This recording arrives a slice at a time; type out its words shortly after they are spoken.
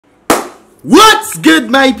What's good,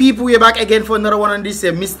 my people? We're back again for another one on this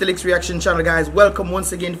Mystelics reaction channel, guys. Welcome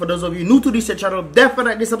once again. For those of you new to this channel,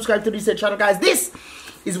 definitely subscribe to this channel, guys. This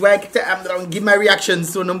is where I give my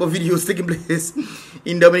reactions to a number of videos taking place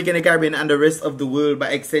in Dominica and the Caribbean and the rest of the world by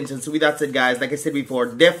extension. So with that said, guys, like I said before,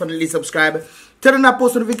 definitely subscribe, turn on that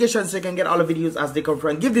post notifications so you can get all the videos as they come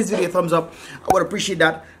from. Give this video a thumbs up. I would appreciate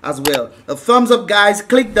that as well. A thumbs up, guys.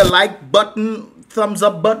 Click the like button, thumbs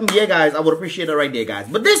up button. Yeah, guys, I would appreciate it right there, guys.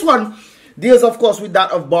 But this one deals, of course, with that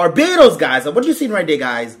of Barbados, guys. And what you're seeing right there,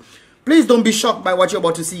 guys, please don't be shocked by what you're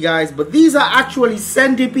about to see, guys. But these are actually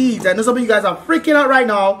centipedes. I know some of you guys are freaking out right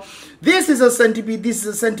now. This is a centipede. This is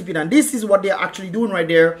a centipede. And this is what they're actually doing right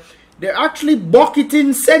there. They're actually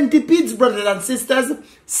bucketing centipedes, brothers and sisters.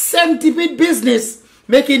 Centipede business.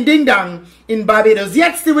 Making ding-dong in Barbados.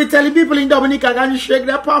 Yet still we're telling people in Dominica can shake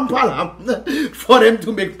their pam-palam for them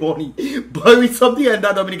to make money. But with something like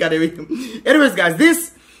that, Dominica, they will. Anyways, guys,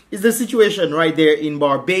 this is the situation right there in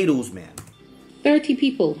Barbados, man. 30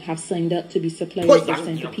 people have signed up to be suppliers of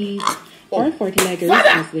centipedes, or 40-leggers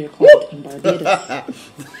as they're called in Barbados.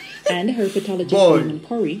 And herpetologist Raymond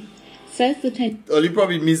Curry says the Oh, you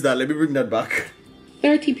probably missed that. Let me bring that back.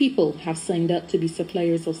 30 people have signed up to be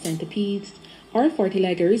suppliers of centipedes, or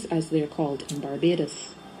 40-leggers as they're called in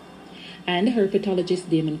Barbados. And herpetologist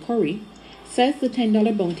Damon Curry says the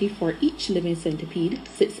 $10 bounty for each living centipede,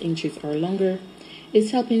 6 inches or longer,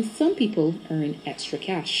 is helping some people earn extra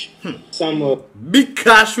cash. Some big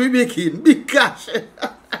cash we making, big cash.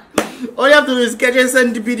 All you have to do is catch a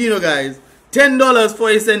centipede, you know, guys. $10 for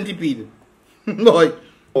a centipede. Boy. It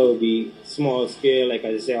will be small scale, like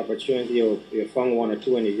I say, opportunity. You found 1 or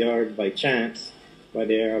 2 in the yard by chance, but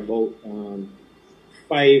there are about 5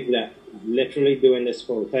 that literally doing this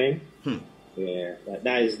full time. Yeah,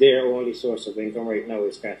 that is their only source of income right now,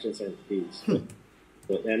 is catching centipedes.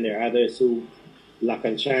 But then there are others who luck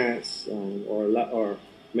and chance, or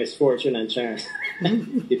misfortune and chance,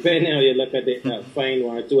 depending on how you look at it, find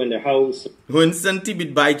 1 or 2 in their house. When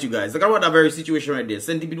centipede bite you, guys, look at that very situation right there.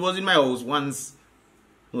 Centipede was in my house once,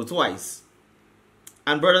 no, twice.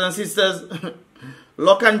 And brothers and sisters,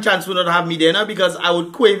 luck and chance would not have me there now, because I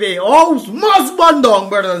would quave house must burn down,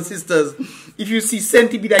 brothers and sisters. If you see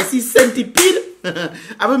centipede, I see centipede.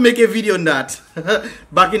 I will make a video on that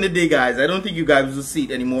back in the day, guys. I don't think you guys will see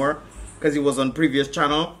it anymore, because it was on previous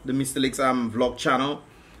channel, the Mystelics vlog channel,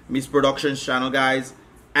 Miss Productions channel, guys.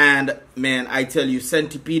 And man, I tell you,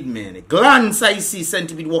 centipede, man, glance I see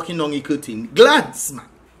centipede walking down a curtain, glance, man.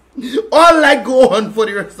 All I go on for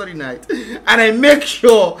the rest of the night, and I make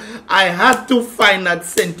sure I had to find that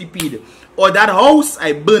centipede or that house.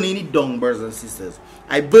 I burn it down, brothers and sisters.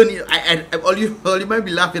 I burn it. All you might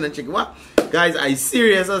be laughing and checking. What, guys? I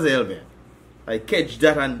serious as hell, man. I catch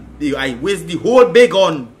that and I waste the whole big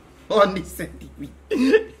on this centipede.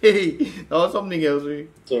 Hey, that was something else, right?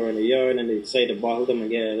 So in the yard, and they decide to bottle them and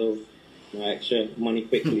get a little extra money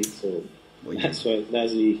quickly. So that's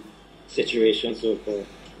the situation. So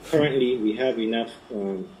currently, we have enough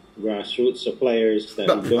grassroots suppliers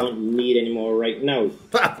that we don't need anymore right now.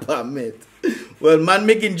 Papa, mate. Well, man,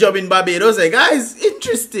 making job in Barbados, guys,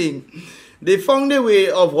 interesting. They found a way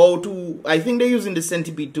of how to, I think they're using the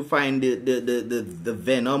centipede to find the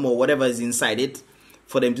venom or whatever is inside it,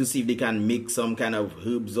 for them to see if they can make some kind of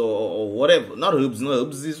herbs or whatever. Not herbs, no,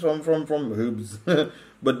 herbs is from herbs.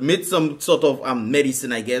 But make some sort of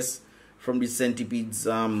medicine, I guess, from the centipede's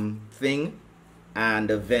thing. And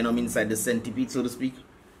the venom inside the centipede, so to speak.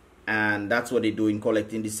 And that's what they do in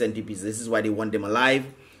collecting the centipedes. This is why they want them alive,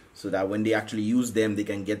 so that when they actually use them, they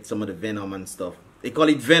can get some of the venom and stuff. They call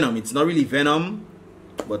it venom. It's not really venom,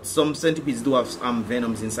 but some centipedes do have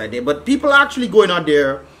venoms inside there. But people are actually going out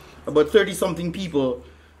there, about 30-something people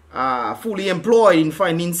fully employed in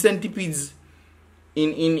finding centipedes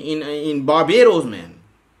in Barbados, man.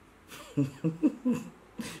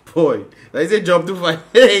 Boy, that's a job to find.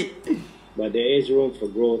 Hey. But there is room for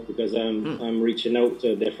growth, because I'm reaching out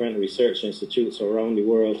to different research institutes around the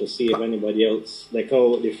world to see if anybody else, like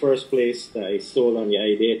how the first place that I stole on the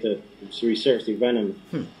idea to research the venom,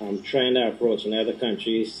 I'm trying to approach in other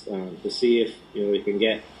countries to see if we can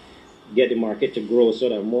get the market to grow so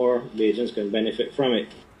that more Bajans can benefit from it.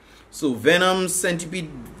 So venom, centipede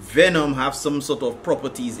venom have some sort of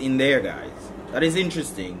properties in there, guys. That is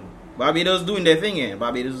interesting. Barbados doing their thing, eh?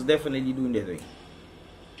 Barbados is definitely doing their thing.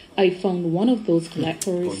 I found one of those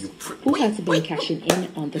collectors who has been cashing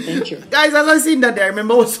in on the venture. Guys, as I seen that, I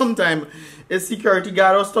remember sometime a security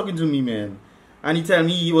guard was talking to me, man. And he told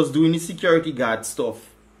me he was doing his security guard stuff.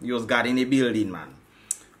 He was guarding a building, man.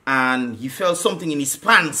 And he felt something in his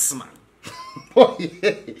pants, man.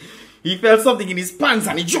 He felt something in his pants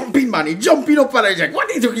and he jumping, man. He jumping up and I like, what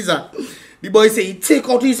is that? The boy say he take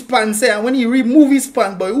out his pants and when he remove his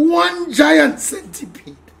pants, boy, one giant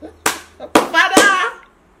centipede. Father!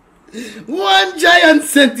 One giant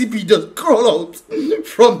centipede just crawl out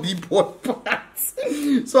from the boy pants.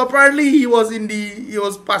 So apparently he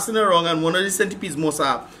was passing around and one of the centipedes must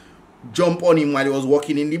have jumped on him while he was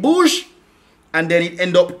walking in the bush. And then it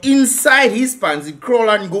end up inside his pants. It crawl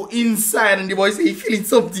and go inside and the boy say he feeling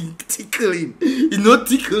something tickling. It's not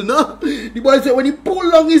tickle, no. The boy say when he pull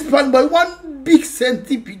along his pants, boy, one big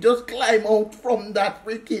centipede just climb out from that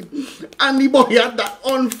freaking. And the boy had that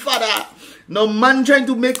on father. No man trying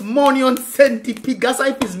to make money on centipede. Gas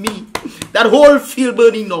life is me. That whole field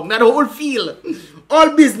burning down. That whole field.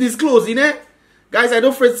 All business closing, eh? Guys, I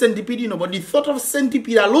don't afraid centipede, you know, but the thought of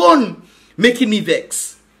centipede alone making me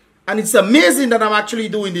vex. And it's amazing that I'm actually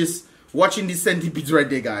doing this, watching these centipedes right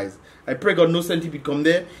there, guys. I pray God no centipede come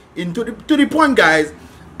there. To the point, guys,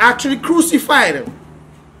 I actually crucified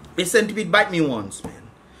a centipede bite me once, man.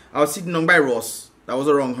 I was sitting on by Ross. That was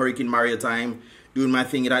around Hurricane Maria time, doing my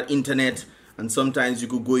thing at internet. And sometimes you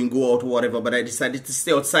could go out or whatever. But I decided to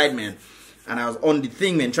stay outside, man. And I was on the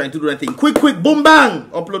thing, man, trying to do that thing. Quick, boom, bang.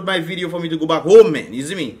 Upload my video for me to go back home, man. You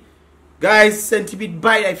see me? Guys, centipede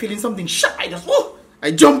bite. I feeling something shut. I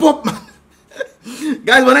jump up, man.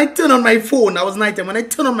 Guys, when I turn on my phone, that was nighttime. When I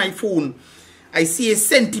turn on my phone, I see a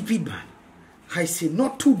centipede, man. I say,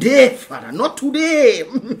 not today, Father. Not today.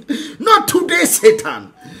 Not today,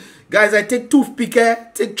 Satan. Guys, I take toothpick,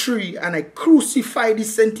 take tree, and I crucify the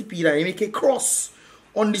centipede. I make a cross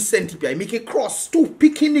on the centipede. I make a cross,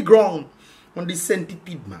 toothpick in the ground on the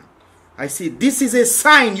centipede, man. I say, this is a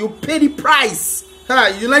sign. You pay the price.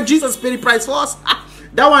 You like Jesus pay the price for us?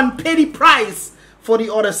 That one pay the price for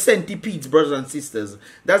the other centipedes, brothers and sisters.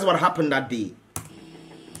 That's what happened that day.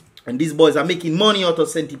 And these boys are making money out of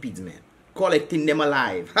centipedes, man. Collecting them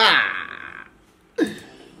alive. Ha!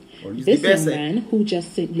 This young man, who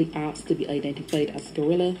just simply asked to be identified as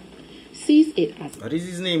Gorilla, sees it as... What is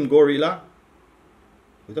his name, Gorilla?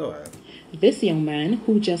 This young man,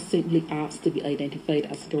 who just simply asked to be identified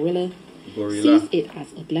as Gorilla, sees it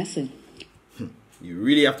as a blessing. You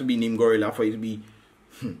really have to be named Gorilla for it to be...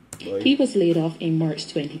 He was laid off in March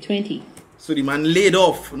 2020. So the man laid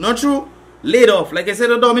off. Not true? Laid off. Like I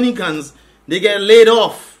said, the Dominicans, they get laid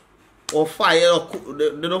off. Or fired. Or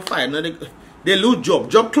they don't fire. No, they lose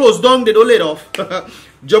job. Job closed down, they don't laid off.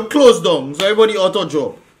 Job closed down. So everybody out of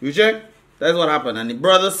job. You check? That's what happened. And the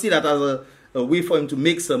brothers see that as a way for him to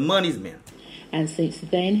make some monies, man. And since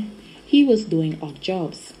then, he was doing odd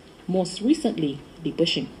jobs. Most recently, the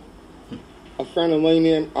bushing. A friend of mine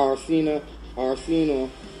named Arsino,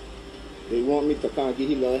 they want me to kind of give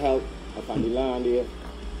him a little help up on the land there.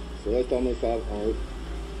 So I told myself, alright.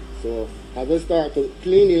 So as I start to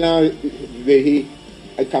clean the land,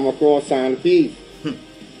 I come across centipedes.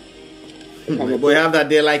 My boy have that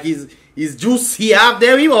there like his juice he have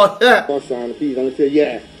there, he was. Across centipedes, and I said,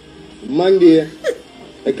 yeah. Monday,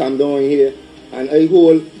 I come down here and I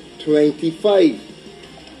hold 25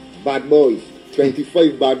 bad boys.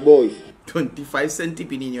 25 bad boys. 25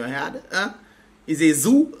 centipede in your head, huh? Is a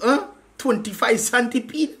zoo, huh? 25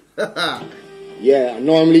 centipede? Yeah,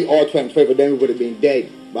 normally all 25 of them would have been dead.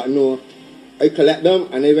 But no, I collect them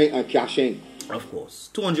and I went and cash in. Of course.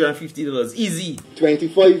 $250, easy.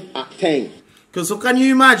 25 at 10. So can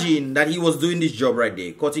you imagine that he was doing this job right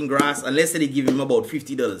there, cutting grass, and let's say they give him about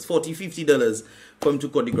 $50, $50 for him to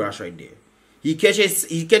cut the grass right there. He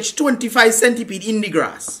catch 25 centipede in the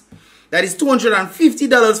grass. That is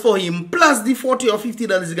 $250 for him, plus the $40 or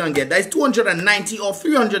 $50 he's gonna get. That is $290 or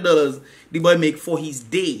 $300 the boy make for his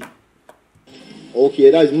day. Okay,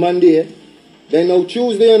 that's Monday. Then now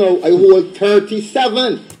Tuesday, I hold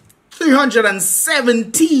 37.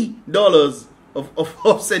 $370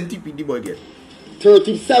 of centipede the boy get.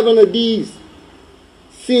 37 of these.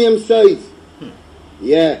 Same size.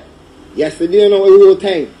 Yeah. Yesterday, I hold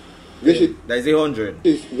 10. That is 100.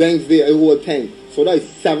 This Wednesday, I hold 10. So that is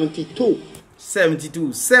 72. 72.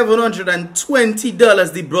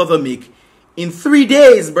 $720 the brother make in 3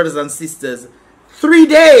 days, brothers and sisters. 3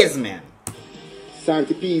 days, man.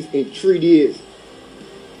 Centipedes in 3 days.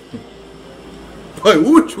 Boy,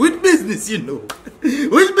 which business you know?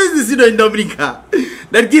 Which business you know in Dominica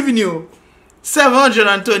that giving you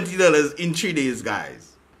 $720 in 3 days, guys?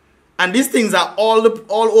 And these things are all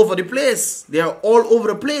over the place. They are all over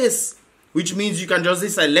the place. Which means you can just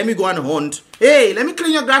decide, let me go and hunt. Hey, let me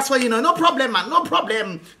clean your grass for you. No problem, man. No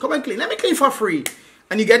problem. Come and clean. Let me clean for free.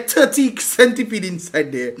 And you get 30 centipede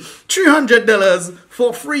inside there. $300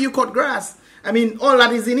 for free you cut grass. I mean, all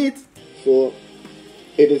that is in it. So,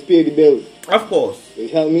 it has paid the bills. Of course.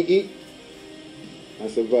 It helped me eat.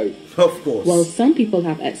 and survive. Of course. While some people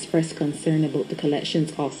have expressed concern about the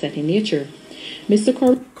collections offset in nature, Mr.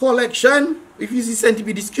 Corey... Collection? If you see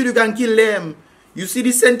centipede, it's cute, you can kill them. You see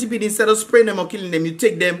the centipede, instead of spraying them or killing them, you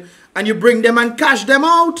take them and you bring them and cash them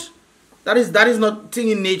out. That is not thing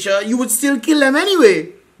in nature. You would still kill them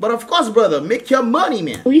anyway. But of course, brother, make your money,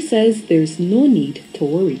 man. Corey says there's no need to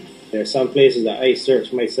worry. There are some places that I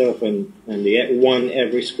search myself and they get 1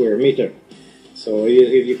 every square meter. So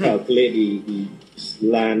if you calculate the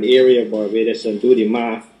land area of Barbados and do the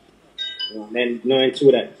math, and then knowing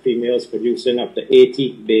too that females producing up to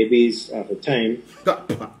 80 babies at a time,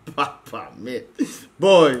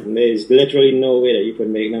 boy, there's literally no way that you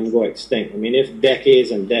can make them go extinct. I mean, if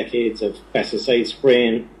decades and decades of pesticide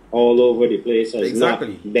spraying all over the place has not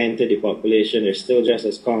dented the population, they're still just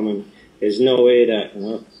as common. There's no way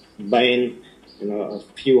that buying a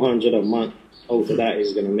few hundred a month out of that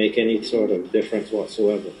is going to make any sort of difference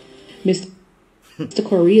whatsoever. Mr.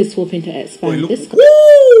 Corey is hoping to expand this...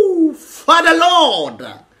 Woo! Father Lord!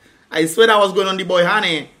 I swear that was going on the boy,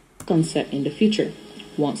 honey. ...concept in the future,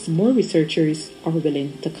 once more researchers are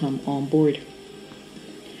willing to come on board.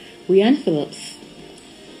 Rianne Phillips,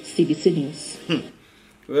 CBC News.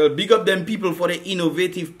 Well, big up them people for the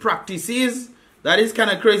innovative practices. That is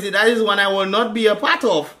kind of crazy. That is one I will not be a part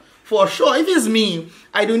of. For sure. If it's me,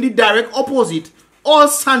 I do the direct opposite. All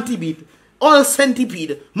centipede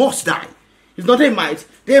must die. It's not they might,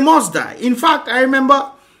 they must die. In fact, I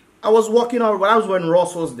remember I was walking out when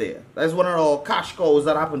Ross was there. That's one of our cash cows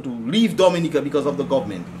that happened to leave Dominica because of the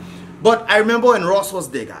government. But I remember when Ross was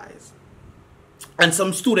there, guys. And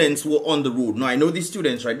some students were on the road. Now, I know these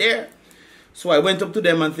students right there. So I went up to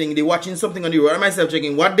them and think they're watching something on the road. I myself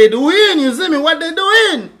checking what they doing. You see me? What they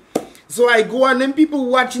doing? So I go and then people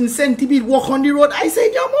watching centipede walk on the road. I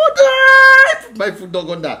said, your motor. My foot dog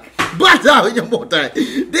on that. But out your motor.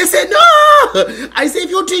 They said, no. I say, if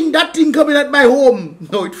you think that thing coming at my home.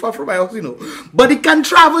 No, it's far from my house, you know. But it can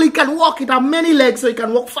travel, it can walk. It has many legs, so it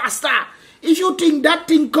can walk faster. If you think that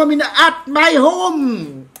thing coming at my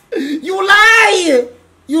home, you lie.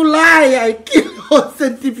 You lie. I kill a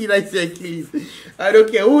centipede. I say, please. I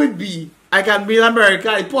don't care who it be. I can be in America.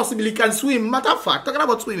 I possibly can swim. Matter of fact, talking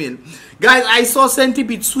about swimming. Guys, I saw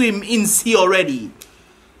centipede swim in sea already.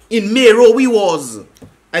 In Mero we was.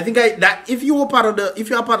 I think that if you are part of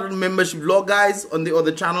the membership vlog, guys, on the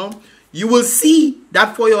other channel, you will see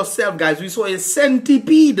that for yourself, guys. We saw a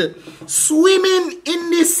centipede swimming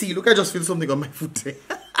in the sea. Look, I just feel something on my foot.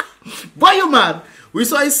 Boy, you mad. We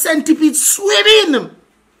saw a centipede swimming.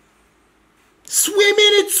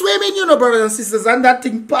 Swimming, you know, brothers and sisters. And that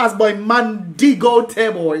thing passed by man dig out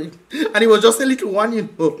there, boy. And it was just a little one, you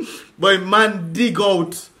know. But man dig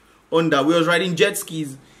out on that. We was riding jet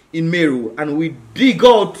skis in Meru. And we dig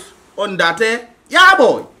out on that, yeah,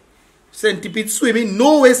 boy. Centipede swimming.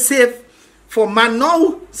 No way safe for man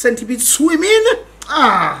now. Centipede swimming.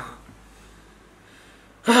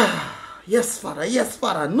 Yes, father. Yes,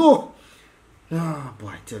 father. No. Boy,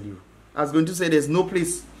 I tell you. I was going to say there's no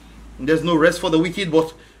place. There's no rest for the wicked,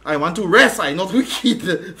 but I want to rest. I'm not wicked.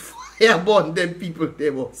 Fireborn, them people, they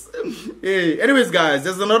was. Hey, anyways, guys,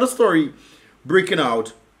 there's another story breaking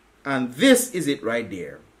out, and this is it right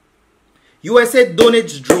there. USA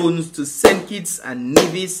donates drones to St. Kitts and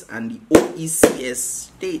Nevis and the OECS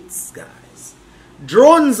states, guys.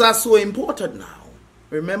 Drones are so important now.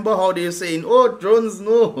 Remember how they're saying, oh, drones,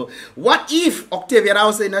 no. What if, Octavia, I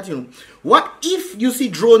was saying that, you know, what if you see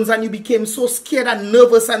drones and you became so scared and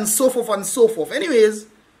nervous and so forth and so forth? Anyways,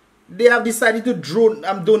 they have decided to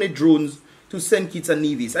donate drones to St. Kitts and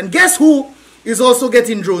Nevis. And guess who is also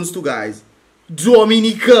getting drones too, guys?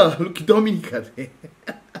 Dominica. Look, Dominica.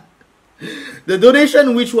 The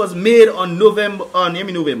donation, which was made on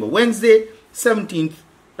Wednesday 17th,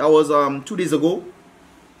 that was 2 days ago,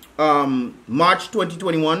 March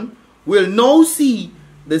 2021, will now see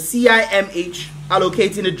the CIMH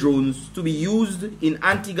allocating the drones to be used in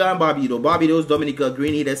Antigua and Barbados, Dominica,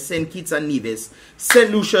 Grenada, St. Kitts and Nevis,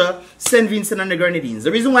 St. Lucia, St. Vincent and the Grenadines.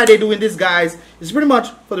 The reason why they're doing this, guys, is pretty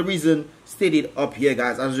much for the reason stated up here,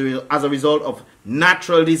 guys, as a result of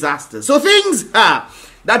natural disasters. So things that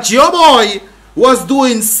your boy was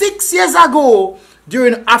doing 6 years ago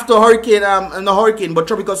after hurricane, but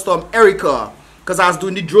tropical storm Erica, because I was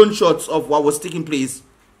doing the drone shots of what was taking place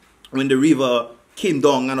when the river came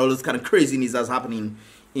down and all this kind of craziness that's happening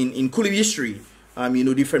in Kulib history. You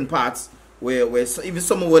know, different parts where even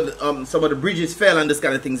some of the bridges fell and this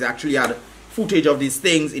kind of things. They actually had footage of these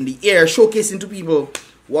things in the air, showcasing to people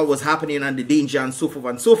what was happening and the danger and so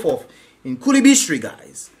forth in Kulib history,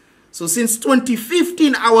 guys. So since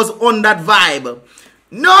 2015, I was on that vibe.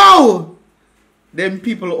 No! them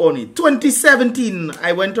people on it. 2017,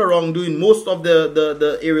 I went around doing most of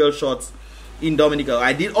the aerial shots in Dominica.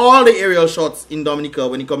 I did all the aerial shots in Dominica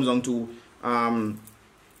when it comes on to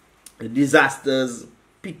disasters,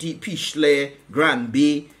 Pichle, Grand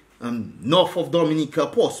Bay, north of Dominica,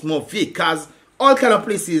 Portsmouth, Vickers, all kind of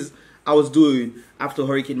places I was doing after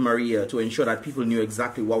Hurricane Maria to ensure that people knew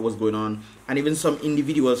exactly what was going on. And even some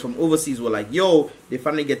individuals from overseas were like, yo, they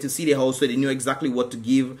finally get to see the house, so they knew exactly what to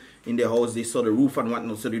give in their house. They saw the roof and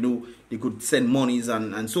whatnot, so they knew they could send monies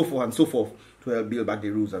and so forth to help build back the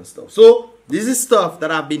roofs and stuff. So this is stuff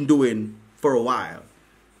that I've been doing for a while.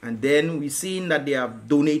 And then we've seen that they have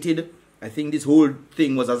donated. I think this whole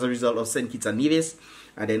thing was as a result of St. Kitts and Nevis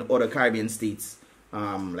and then other Caribbean states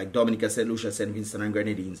like Dominica, St. Lucia, St. Vincent and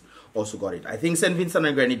Grenadines also got it. I think St. Vincent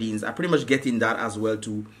and Grenadines are pretty much getting that as well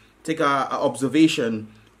to take a observation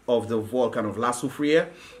of the volcano of La Soufrière.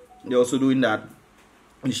 They're also doing that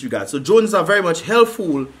in this regard. So drones are very much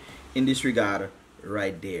helpful in this regard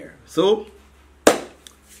right there. So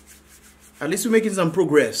at least we're making some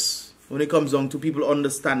progress when it comes down to people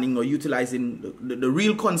understanding or utilizing the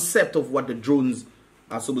real concept of what the drones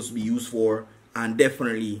are supposed to be used for. And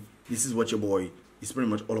definitely this is what your boy is pretty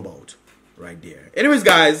much all about right there. Anyways,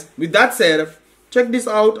 guys, with that said, check this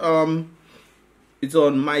out. It's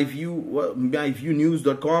on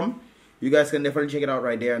myviewnews.com. You guys can definitely check it out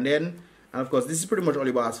right there. And of course, this is pretty much all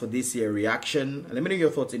about for this year reaction. And let me know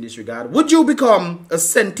your thoughts in this regard. Would you become a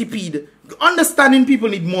centipede? Understanding people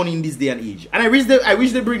need money in this day and age. And I wish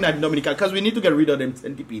they bring that in Dominica, because we need to get rid of them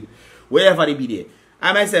centipede wherever they be there.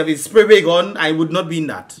 I myself, if spray gun, I would not be in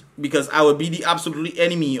that, because I would be the absolute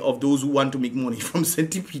enemy of those who want to make money from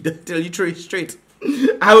centipede. I tell you straight.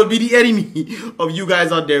 I would be the enemy of you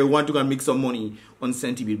guys out there who want to go and make some money on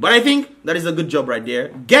centipede. But I think that is a good job right there.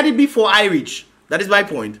 Get it before I reach. That is my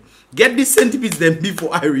point. Get these centipedes then before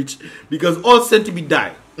I reach, because all centipede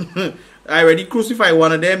die. I already crucified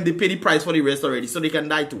one of them. They pay the price for the rest already, so they can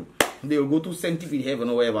die too. They will go to centipede heaven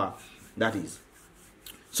or wherever that is.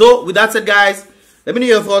 So with that said, guys, let me know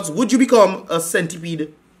your thoughts. Would you become a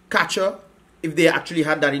centipede catcher if they actually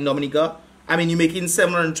had that in Dominica? I mean, you're making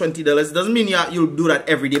 $720. It doesn't mean you'll do that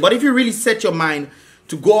every day. But if you really set your mind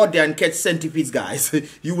to go out there and catch centipedes, guys,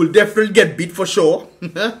 you will definitely get beat for sure.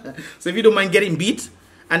 So if you don't mind getting beat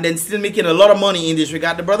and then still making a lot of money in this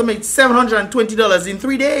regard, the brother made $720 in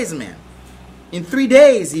 3 days, man. In 3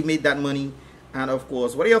 days, he made that money. And of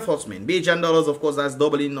course, what are your thoughts, man? Bajan dollars, of course, that's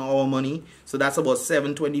doubling our money. So that's about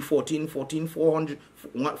 720, 1440,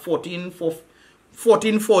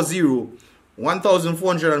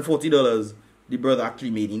 $1,440 the brother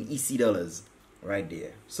actually made in EC dollars right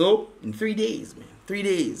there. So in 3 days, man, 3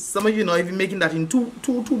 days. Some of you know even making that in two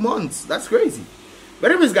months. That's crazy.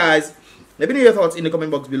 But anyways, guys, let me know your thoughts in the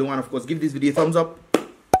comment box below, and of course, give this video a thumbs up.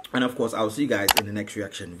 And of course, I'll see you guys in the next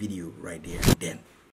reaction video right there then.